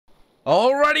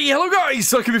Alrighty, hello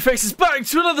guys, welcome your faces back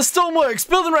to another Stormworks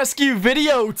build and rescue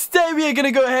video. Today we are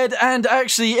going to go ahead and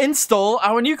actually install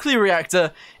our nuclear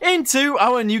reactor into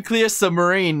our nuclear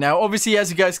submarine. Now obviously, as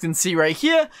you guys can see right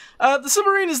here, the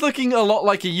submarine is looking a lot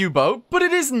like a U-boat, but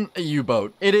it isn't a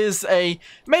U-boat. It is a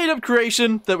made-up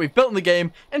creation that we've built in the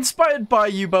game, inspired by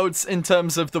U-boats in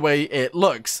terms of the way it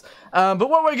looks. But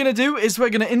what we're going to do is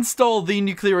we're going to install the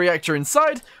nuclear reactor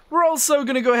inside. We're also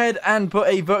going to go ahead and put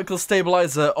a vertical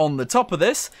stabilizer on the top of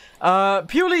this,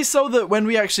 purely so that when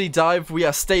we actually dive, we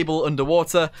are stable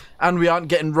underwater and we aren't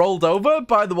getting rolled over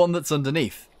by the one that's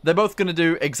underneath. They're both going to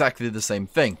do exactly the same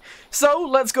thing. So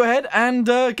let's go ahead and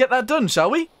get that done,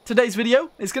 shall we? Today's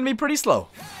video is going to be pretty slow.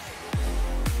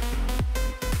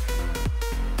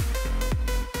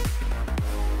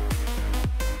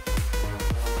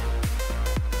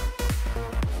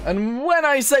 And when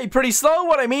I say pretty slow,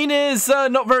 what I mean is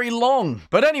not very long.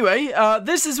 But anyway,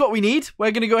 this is what we need. We're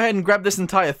going to go ahead and grab this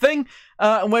entire thing,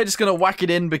 and we're just going to whack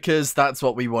it in because that's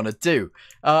what we want to do.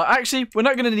 Actually, we're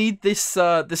not going to need this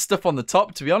this stuff on the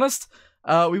top, to be honest.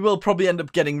 We will probably end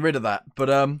up getting rid of that,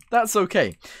 but that's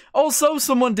okay. Also,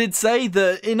 someone did say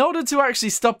that in order to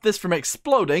actually stop this from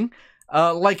exploding,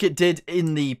 like it did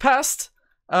in the past,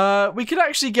 we could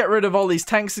actually get rid of all these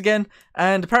tanks again,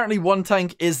 and apparently one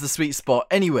tank is the sweet spot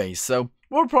anyway, so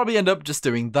we'll probably end up just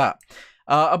doing that.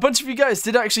 A bunch of you guys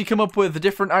did actually come up with a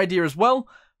different idea as well,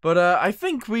 but I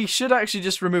think we should actually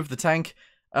just remove the tank,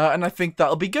 and I think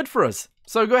that'll be good for us.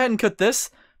 So go ahead and cut this,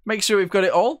 make sure we've got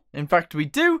it all, in fact we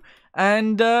do,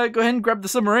 and go ahead and grab the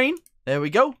submarine, there we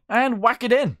go, and whack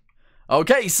it in.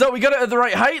 Okay, so we got it at the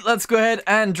right height. Let's go ahead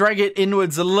and drag it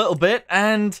inwards a little bit,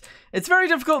 and it's very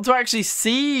difficult to actually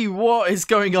see what is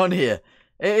going on here.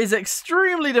 It is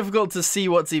extremely difficult to see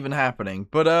what's even happening,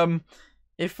 but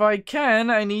if I can,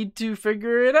 I need to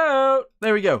figure it out.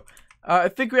 There we go. I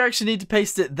think we actually need to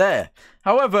paste it there.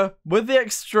 However, with the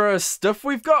extra stuff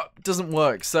we've got, it doesn't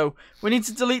work, so we need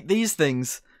to delete these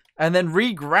things and then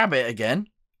re-grab it again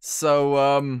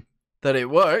so that it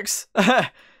works.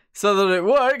 So that it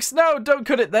works. No, don't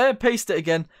cut it there. Paste it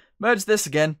again. Merge this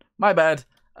again. My bad.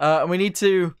 And we need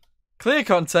to clear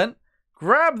content,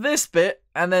 grab this bit,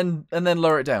 and then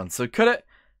lower it down. So cut it,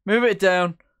 move it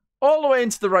down, all the way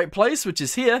into the right place, which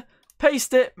is here.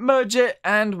 Paste it, merge it,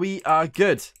 and we are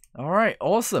good. All right,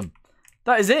 awesome.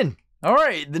 That is in. All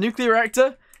right, the nuclear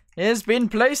reactor has been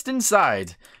placed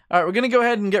inside. All right, we're going to go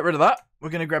ahead and get rid of that.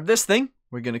 We're going to grab this thing.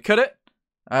 We're going to cut it.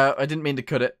 I didn't mean to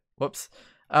cut it. Whoops.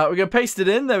 We're going to paste it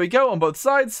in, there we go, on both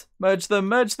sides, merge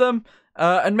them,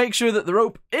 and make sure that the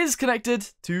rope is connected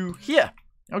to here.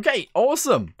 Okay,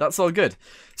 awesome, that's all good.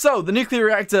 So, the nuclear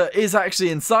reactor is actually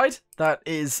inside, that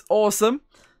is awesome.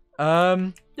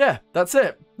 Yeah, that's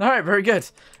it. Alright, very good.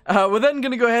 We're then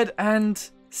going to go ahead and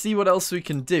see what else we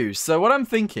can do. So, what I'm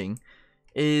thinking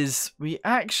is we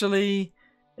actually...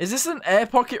 Is this an air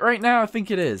pocket right now? I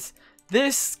think it is.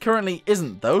 This currently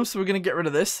isn't, though, so we're going to get rid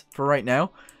of this for right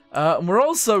now. And we're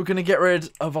also going to get rid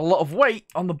of a lot of weight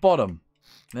on the bottom.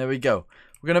 There we go.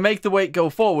 We're going to make the weight go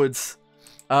forwards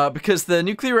because the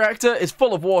nuclear reactor is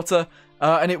full of water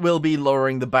and it will be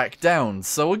lowering the back down.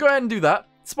 So we'll go ahead and do that.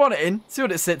 Spawn it in, see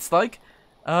what it sits like,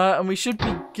 and we should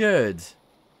be good.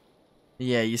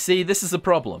 Yeah, you see, this is a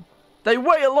problem. They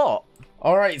weigh a lot.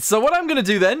 Alright, so what I'm going to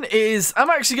do then is I'm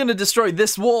actually going to destroy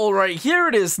this wall right here.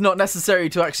 It is not necessary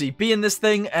to actually be in this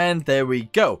thing, and there we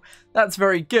go. That's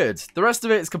very good. The rest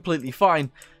of it is completely fine.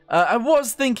 I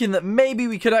was thinking that maybe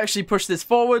we could actually push this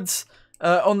forwards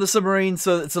on the submarine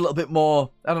so that it's a little bit more,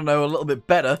 I don't know, a little bit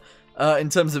better in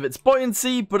terms of its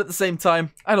buoyancy, but at the same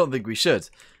time, I don't think we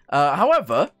should.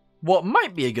 However, what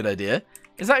might be a good idea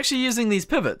is actually using these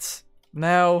pivots.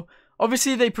 Now,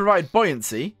 obviously they provide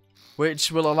buoyancy,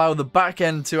 which will allow the back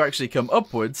end to actually come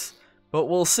upwards, but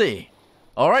we'll see.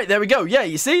 Alright, there we go. Yeah,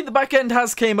 you see, the back end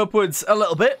has came upwards a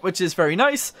little bit, which is very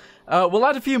nice. We'll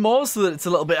add a few more so that it's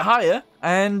a little bit higher,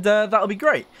 and that'll be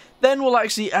great. Then we'll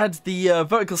actually add the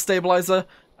vertical stabilizer,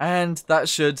 and that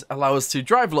should allow us to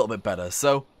drive a little bit better.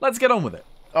 So, let's get on with it.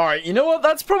 Alright, you know what?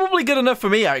 That's probably good enough for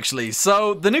me, actually.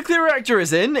 So, the nuclear reactor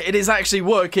is in. It is actually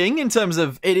working in terms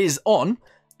of it is on.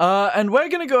 And we're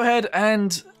going to go ahead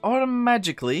and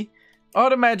automatically,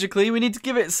 we need to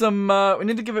give it some, we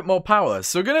need to give it more power.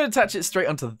 So we're going to attach it straight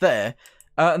onto there.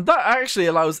 And that actually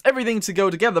allows everything to go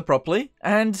together properly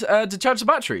and to charge the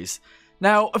batteries.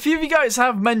 Now, a few of you guys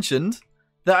have mentioned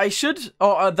that I should,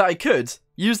 or that I could,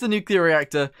 use the nuclear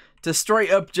reactor to straight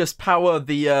up just power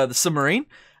the submarine.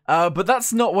 But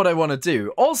that's not what I want to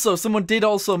do. Also, someone did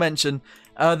also mention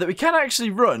that we can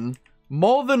actually run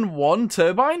more than one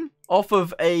turbine off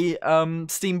of a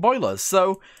steam boiler.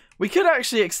 So We could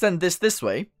actually extend this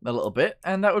way a little bit,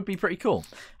 and that would be pretty cool.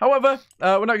 However,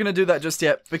 we're not going to do that just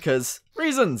yet because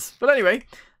reasons. But anyway,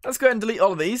 let's go ahead and delete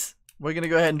all of these. We're going to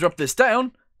go ahead and drop this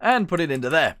down and put it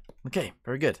into there. Okay,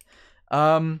 very good.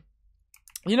 You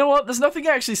know what? There's nothing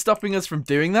actually stopping us from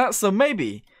doing that, so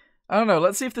maybe, I don't know,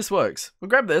 let's see if this works. We'll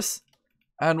grab this,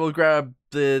 and we'll grab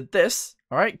this.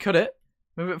 Alright, cut it.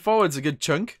 Move it forwards a good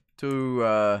chunk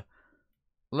to,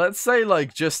 let's say,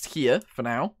 like, just here for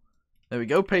now. There we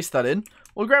go, paste that in.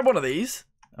 We'll grab one of these.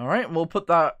 Alright, and we'll put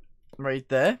that right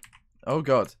there. Oh,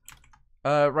 God.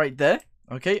 Right there.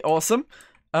 Okay, awesome.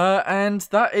 And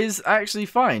that is actually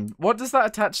fine. What does that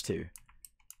attach to?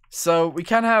 So, we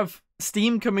can have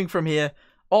steam coming from here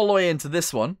all the way into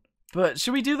this one. But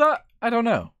should we do that? I don't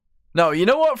know. No, you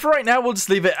know what? For right now, we'll just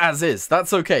leave it as is.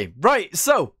 That's okay. Right,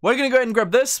 so, we're going to go ahead and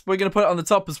grab this. We're going to put it on the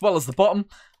top as well as the bottom.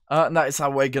 And that is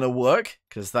how we're going to work,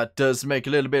 because that does make a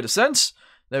little bit of sense.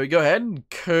 There we go, ahead and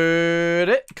cut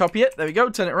it, copy it. There we go,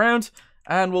 turn it around,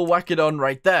 and we'll whack it on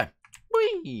right there.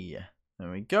 Whee!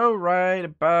 There we go, right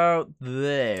about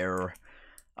there.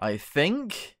 I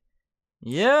think.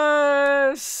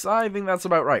 Yes, I think that's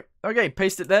about right. Okay,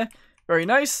 paste it there. Very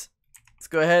nice. Let's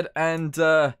go ahead and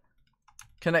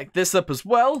connect this up as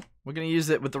well. We're going to use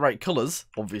it with the right colors,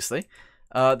 obviously.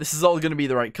 This is all going to be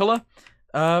the right color.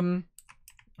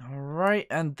 Alright,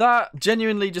 and that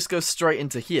genuinely just goes straight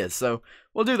into here. So,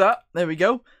 we'll do that. There we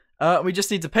go. We just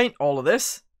need to paint all of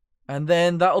this. And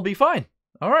then that'll be fine.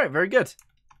 Alright, very good.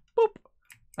 Boop.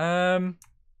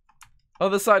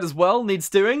 Other side as well needs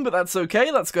doing, but that's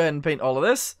okay. Let's go ahead and paint all of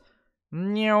this.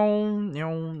 And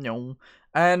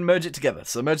merge it together.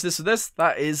 So, merge this with this.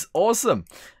 That is awesome.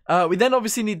 We then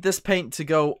obviously need this paint to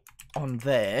go on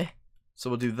there. So,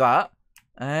 we'll do that.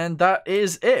 And that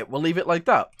is it. We'll leave it like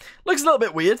that. Looks a little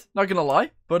bit weird, not gonna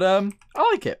lie, but I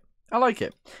like it. I like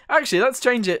it. Actually, let's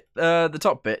change it, the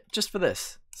top bit, just for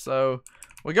this. So,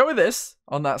 we'll go with this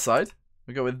on that side.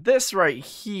 We'll go with this right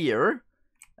here,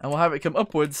 and we'll have it come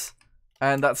upwards,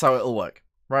 and that's how it'll work.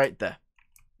 Right there.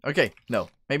 Okay, no,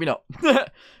 maybe not.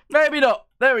 Maybe not.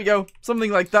 There we go.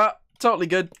 Something like that. Totally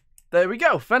good. There we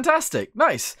go. Fantastic.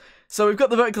 Nice. So we've got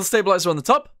the vertical stabilizer on the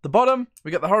top, the bottom,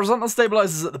 we got the horizontal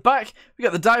stabilizers at the back, we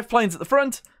got the dive planes at the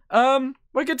front.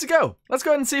 We're good to go. Let's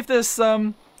go ahead and see if this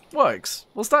works.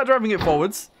 We'll start driving it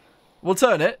forwards, we'll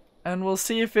turn it, and we'll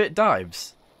see if it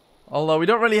dives. Although we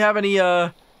don't really have any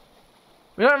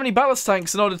ballast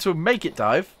tanks in order to make it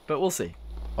dive, but we'll see.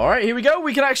 Alright, here we go.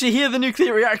 We can actually hear the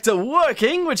nuclear reactor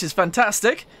working, which is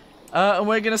fantastic. And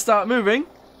we're going to start moving.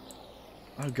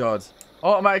 Oh god.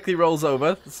 Automatically rolls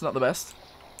over. That's not the best.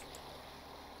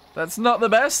 That's not the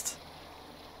best.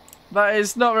 That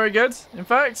is not very good. In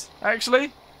fact,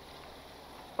 actually.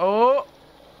 Oh.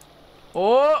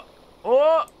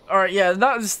 Alright, yeah,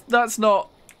 that's not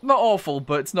awful,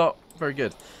 but it's not very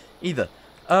good either.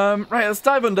 Right, let's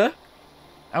dive under.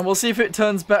 And we'll see if it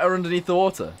turns better underneath the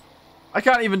water. I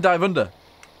can't even dive under.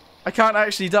 I can't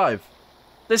actually dive.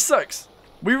 This sucks.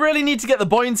 We really need to get the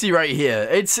buoyancy right here.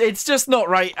 It's just not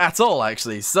right at all,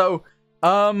 actually. So,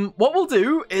 what we'll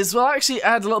do is we'll actually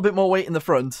add a little bit more weight in the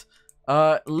front.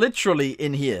 Literally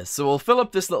in here. So we'll fill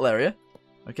up this little area.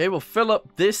 Okay, we'll fill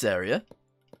up this area.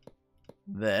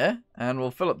 There. And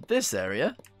we'll fill up this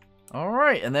area.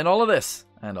 Alright, and then all of this.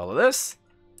 And all of this.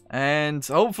 And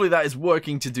hopefully that is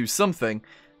working to do something.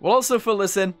 We'll also fill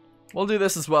this in. We'll do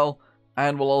this as well.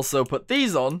 And we'll also put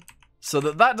these on so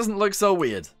that that doesn't look so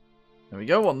weird. There we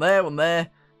go, one there,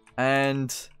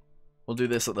 and we'll do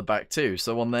this at the back too.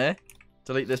 So one there,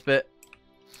 delete this bit.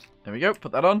 There we go,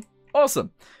 put that on.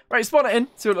 Awesome. Right, spawn it in,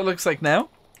 see what it looks like now.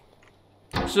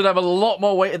 Should have a lot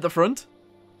more weight at the front.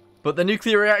 But the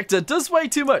nuclear reactor does weigh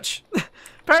too much.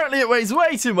 Apparently it weighs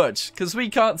way too much, because we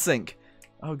can't sink.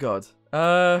 Oh god.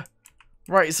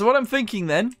 Right, so what I'm thinking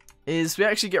then, is we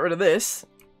actually get rid of this.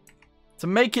 To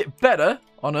make it better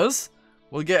on us,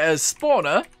 we'll get a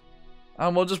spawner.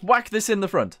 And we'll just whack this in the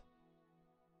front.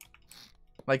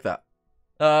 Like that.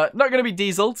 Not going to be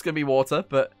diesel, it's going to be water,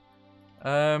 but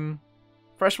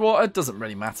fresh water doesn't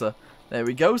really matter. There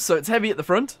we go, so it's heavy at the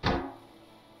front.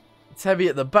 It's heavy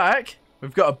at the back.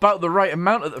 We've got about the right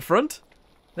amount at the front.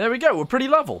 There we go, we're pretty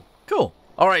level. Cool.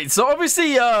 Alright, so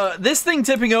obviously this thing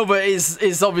tipping over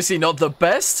is obviously not the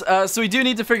best. So we do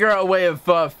need to figure out a way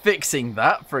of fixing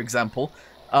that, for example.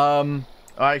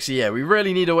 Actually, yeah, we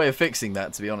really need a way of fixing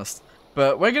that, to be honest.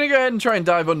 But we're going to go ahead and try and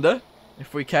dive under,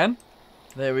 if we can.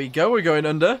 There we go, we're going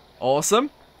under. Awesome.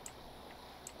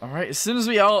 Alright, as soon as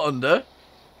we are under,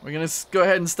 we're going to go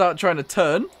ahead and start trying to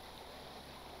turn.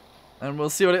 And we'll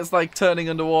see what it's like turning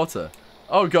underwater.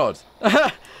 Oh god.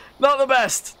 Not the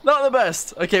best. Not the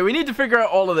best. Okay, we need to figure out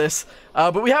all of this.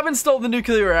 But we have installed the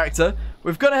nuclear reactor.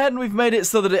 We've gone ahead and we've made it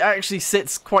so that it actually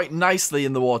sits quite nicely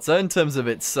in the water in terms of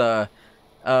its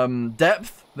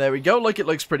depth. There we go. Look, it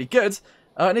looks pretty good.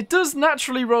 And it does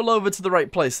naturally roll over to the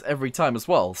right place every time as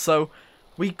well. So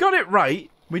we got it right.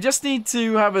 We just need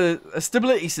to have a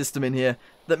stability system in here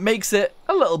that makes it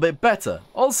a little bit better.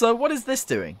 Also, what is this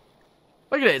doing?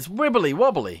 Look at it. It's wibbly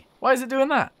wobbly. Why is it doing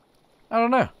that? I don't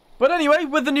know. But anyway,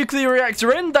 with the nuclear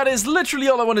reactor in, that is literally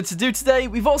all I wanted to do today.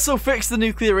 We've also fixed the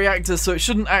nuclear reactor so it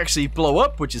shouldn't actually blow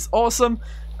up, which is awesome.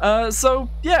 So,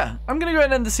 yeah, I'm going to go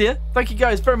ahead and end this here. Thank you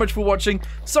guys very much for watching.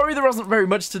 Sorry there wasn't very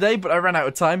much today, but I ran out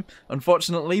of time,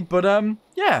 unfortunately. But,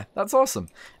 yeah, that's awesome.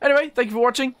 Anyway, thank you for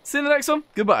watching. See you in the next one.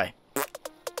 Goodbye.